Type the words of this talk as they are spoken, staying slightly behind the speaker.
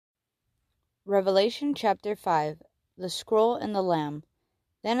Revelation chapter 5. The scroll and the Lamb.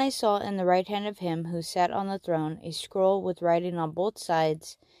 Then I saw in the right hand of him who sat on the throne a scroll with writing on both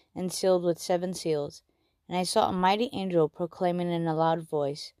sides and sealed with 7 seals. And I saw a mighty angel proclaiming in a loud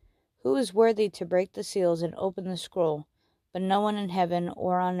voice, "Who is worthy to break the seals and open the scroll?" But no one in heaven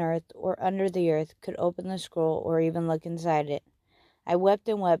or on earth or under the earth could open the scroll or even look inside it. I wept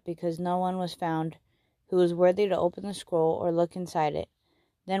and wept because no one was found who was worthy to open the scroll or look inside it.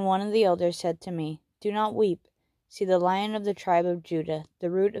 Then one of the elders said to me, "Do not weep. See, the Lion of the tribe of Judah, the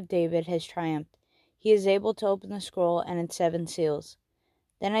Root of David, has triumphed. He is able to open the scroll and its 7 seals."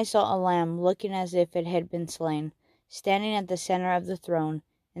 Then I saw a lamb looking as if it had been slain, standing at the center of the throne,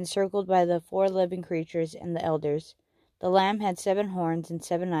 encircled by the 4 living creatures and the elders. The lamb had 7 horns and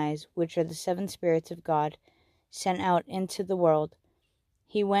 7 eyes, which are the 7 spirits of God, sent out into the world.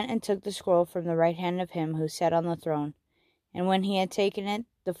 He went and took the scroll from the right hand of him who sat on the throne. And when he had taken it,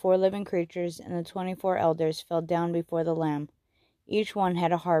 the 4 living creatures and the 24 elders fell down before the Lamb. Each one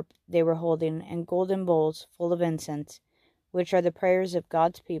had a harp they were holding, and golden bowls full of incense, which are the prayers of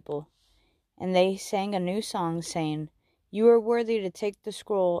God's people. And they sang a new song, saying, "You are worthy to take the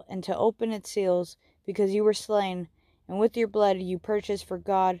scroll and to open its seals, because you were slain, and with your blood you purchased for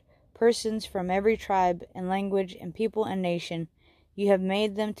God persons from every tribe and language and people and nation. You have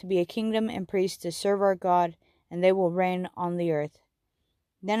made them to be a kingdom and priests to serve our God, and they will reign on the earth."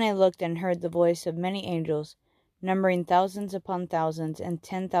 Then I looked and heard the voice of many angels, numbering thousands upon thousands, and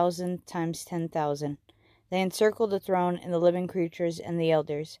 10,000 times 10,000. They encircled the throne and the living creatures and the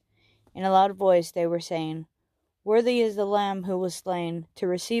elders. In a loud voice they were saying, "Worthy is the Lamb who was slain, to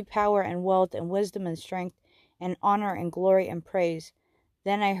receive power and wealth and wisdom and strength and honor and glory and praise."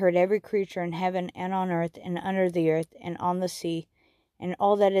 Then I heard every creature in heaven and on earth and under the earth and on the sea, and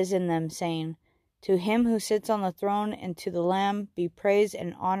all that is in them, saying, "To him who sits on the throne and to the Lamb be praise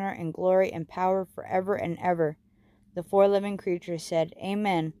and honor and glory and power forever and ever." The 4 living creatures said,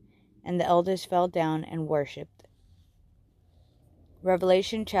 "Amen," and the elders fell down and worshipped.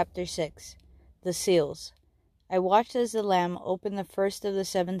 Revelation chapter 6. The seals. I watched as the Lamb opened the first of the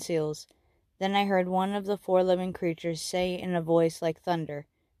 7 seals. Then I heard one of the 4 living creatures say in a voice like thunder,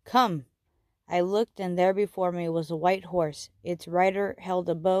 "Come!" I looked, and there before me was a white horse. Its rider held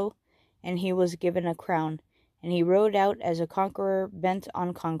a bow, and he was given a crown, and he rode out as a conqueror bent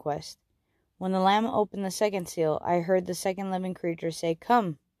on conquest. When the Lamb opened the 2nd seal, I heard the 2nd living creature say,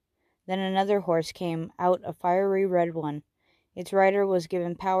 "Come!" Then another horse came out, a fiery red one. Its rider was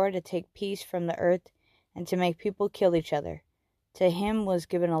given power to take peace from the earth and to make people kill each other. To him was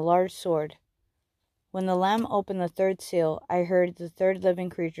given a large sword. When the Lamb opened the 3rd seal, I heard the 3rd living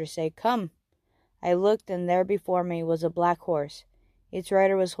creature say, "Come!" I looked, and there before me was a black horse. Its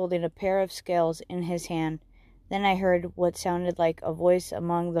rider was holding a pair of scales in his hand. Then I heard what sounded like a voice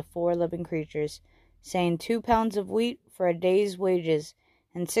among the 4 living creatures, saying, 2 pounds of wheat for a day's wages,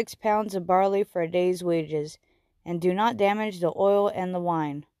 and 6 pounds of barley for a day's wages, and do not damage the oil and the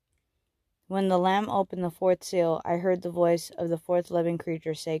wine. When the Lamb opened the 4th seal, I heard the voice of the 4th living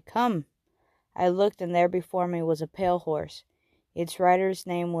creature say, "Come!" I looked, and there before me was a pale horse. Its rider's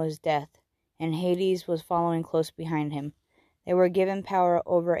name was Death, and Hades was following close behind him. They were given power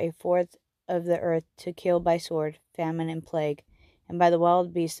over 1/4 of the earth to kill by sword, famine, and plague, and by the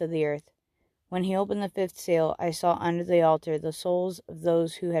wild beasts of the earth. When he opened the 5th seal, I saw under the altar the souls of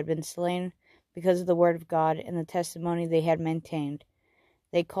those who had been slain because of the word of God and the testimony they had maintained.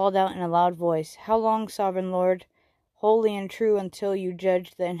 They called out in a loud voice, "How long, sovereign Lord, holy and true, until you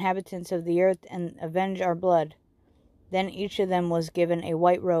judge the inhabitants of the earth and avenge our blood?" Then each of them was given a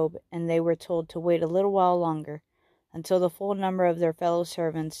white robe, and they were told to wait a little while longer, until the full number of their fellow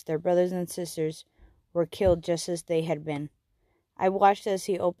servants, their brothers and sisters, were killed just as they had been. I watched as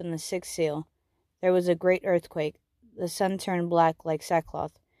he opened the 6th seal. There was a great earthquake. The sun turned black like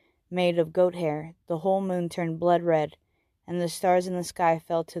sackcloth, made of goat hair. The whole moon turned blood red, and the stars in the sky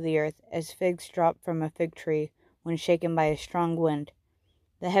fell to the earth, as figs drop from a fig tree when shaken by a strong wind.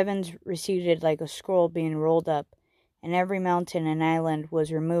 The heavens receded like a scroll being rolled up, and every mountain and island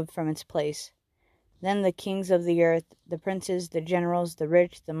was removed from its place. Then the kings of the earth, the princes, the generals, the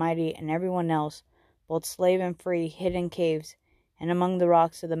rich, the mighty, and everyone else, both slave and free, hid in caves and among the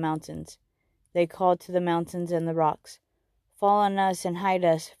rocks of the mountains. They called to the mountains and the rocks, "Fall on us and hide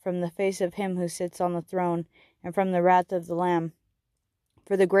us from the face of him who sits on the throne and from the wrath of the Lamb.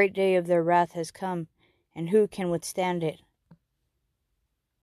 For the great day of their wrath has come, and who can withstand it?"